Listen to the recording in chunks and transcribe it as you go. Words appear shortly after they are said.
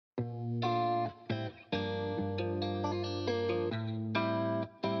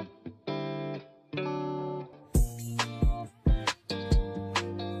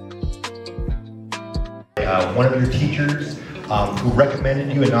one of your teachers who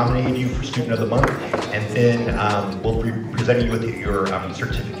recommended you and nominated you for Student of the Month, and then we'll be presenting you with your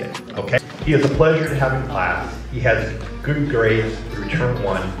certificate, okay? He is a pleasure to have in class. He has good grades through term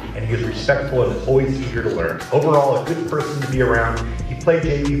 1, and he is respectful and always eager to learn. Overall, a good person to be around. He played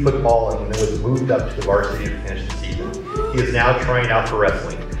JV football and then was moved up to the varsity to finish the season. He is now trying out for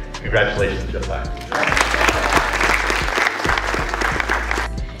wrestling. Congratulations, Josiah.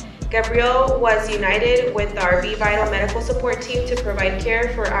 Gabriel was united with our Be Vital medical support team to provide care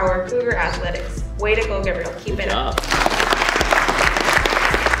for our Cougar athletics. Way to go, Gabriel. Keep it up.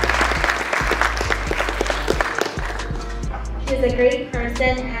 She is a great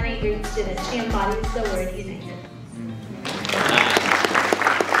person and a great student. She embodies the word united.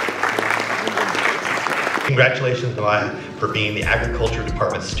 Congratulations, Maya, for being the Agriculture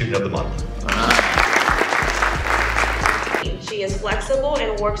Department Student of the Month. She is flexible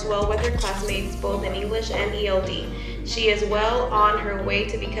and works well with her classmates both in English and ELD. She is well on her way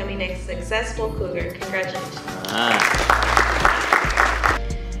to becoming a successful Cougar. Congratulations.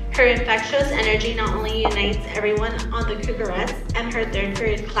 Her infectious energy not only unites everyone on the Cougarettes and her third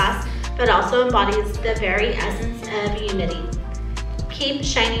period class, but also embodies the very essence of unity. Keep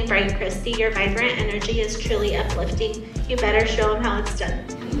shining bright, Christy. Your vibrant energy is truly uplifting. You better show them how it's done.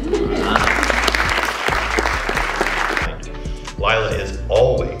 Lila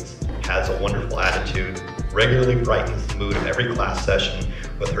has a wonderful attitude, regularly brightens the mood of every class session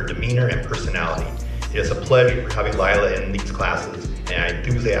with her demeanor and personality. It is a pleasure for having Lila in these classes, and I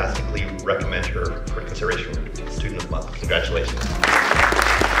enthusiastically recommend her for consideration for Student of the Month. Congratulations.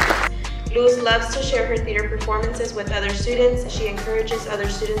 Luz loves to share her theater performances with other students. She encourages other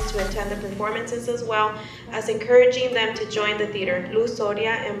students to attend the performances as well as encouraging them to join the theater. Luz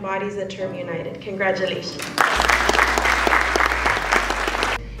Soria embodies the term united. Congratulations.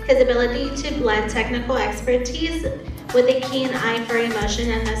 His ability to blend technical expertise with a keen eye for emotion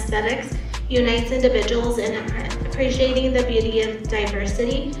and aesthetics unites individuals in appreciating the beauty of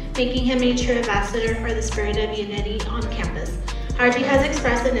diversity, making him a true ambassador for the spirit of unity on campus. Archie has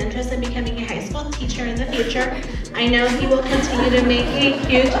expressed an interest in becoming a high school teacher in the future. I know he will continue to make a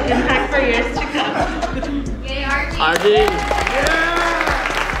huge impact for years to come. Yay, Archie! Archie!